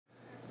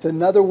It's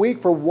another week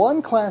for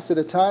one class at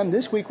a time.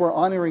 This week we're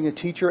honoring a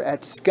teacher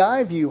at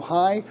Skyview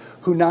High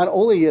who not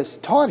only has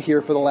taught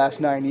here for the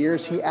last 9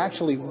 years, he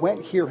actually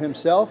went here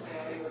himself.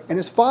 And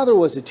his father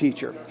was a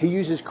teacher. He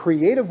uses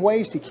creative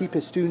ways to keep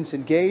his students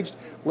engaged.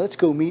 Let's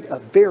go meet a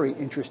very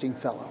interesting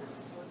fellow.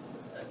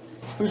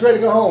 Who's ready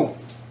to go home?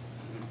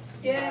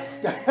 Yeah.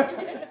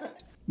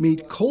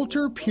 Meet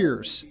Coulter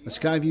Pierce, a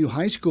Skyview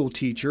High School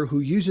teacher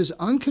who uses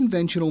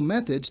unconventional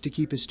methods to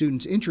keep his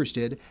students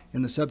interested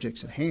in the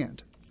subjects at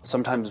hand.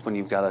 Sometimes when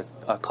you've got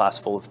a class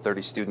full of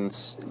 30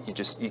 students,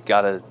 you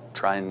gotta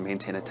try and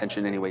maintain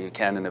attention any way you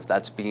can. And if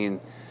that's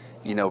being,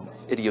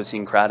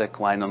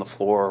 idiosyncratic, lying on the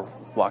floor,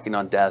 walking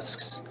on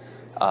desks,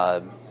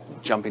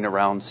 jumping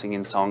around,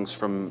 singing songs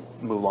from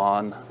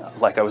Mulan,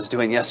 like I was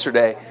doing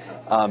yesterday,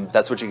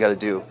 that's what you gotta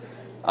do.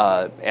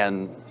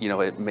 And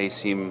it may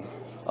seem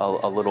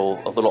a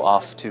little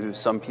off to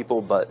some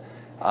people, but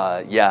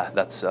yeah,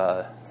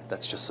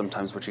 that's just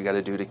sometimes what you got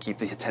to do to keep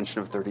the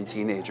attention of 30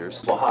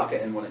 teenagers.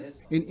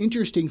 An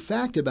interesting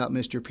fact about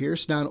Mr.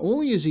 Pierce, not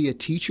only is he a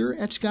teacher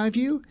at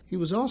Skyview, he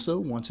was also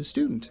once a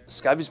student.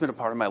 Skyview's been a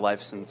part of my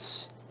life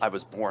since I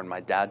was born.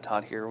 My dad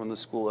taught here when the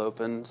school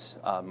opened.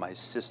 My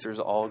sisters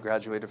all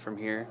graduated from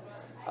here.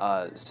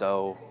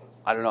 So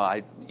I don't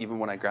know, even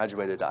when I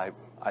graduated, I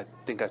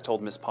think I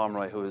told Miss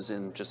Pomeroy, who was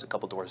in just a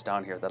couple doors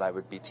down here, that I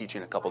would be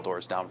teaching a couple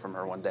doors down from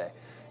her one day.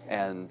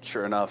 And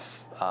sure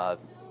enough,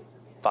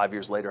 5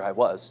 years later, I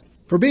was.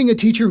 For being a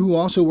teacher who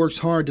also works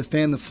hard to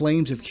fan the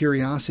flames of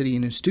curiosity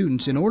in his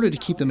students in order to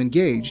keep them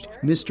engaged,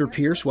 Mr.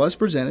 Pierce was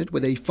presented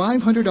with a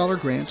 $500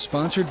 grant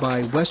sponsored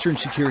by Western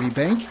Security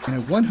Bank and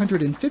a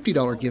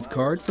 $150 gift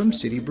card from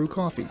City Brew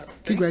Coffee.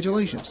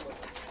 Congratulations.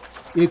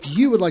 If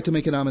you would like to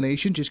make a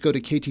nomination, just go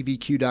to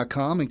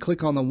ktvq.com and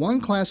click on the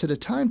One Class at a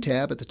Time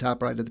tab at the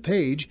top right of the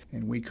page,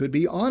 and we could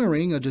be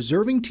honoring a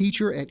deserving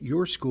teacher at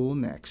your school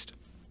next.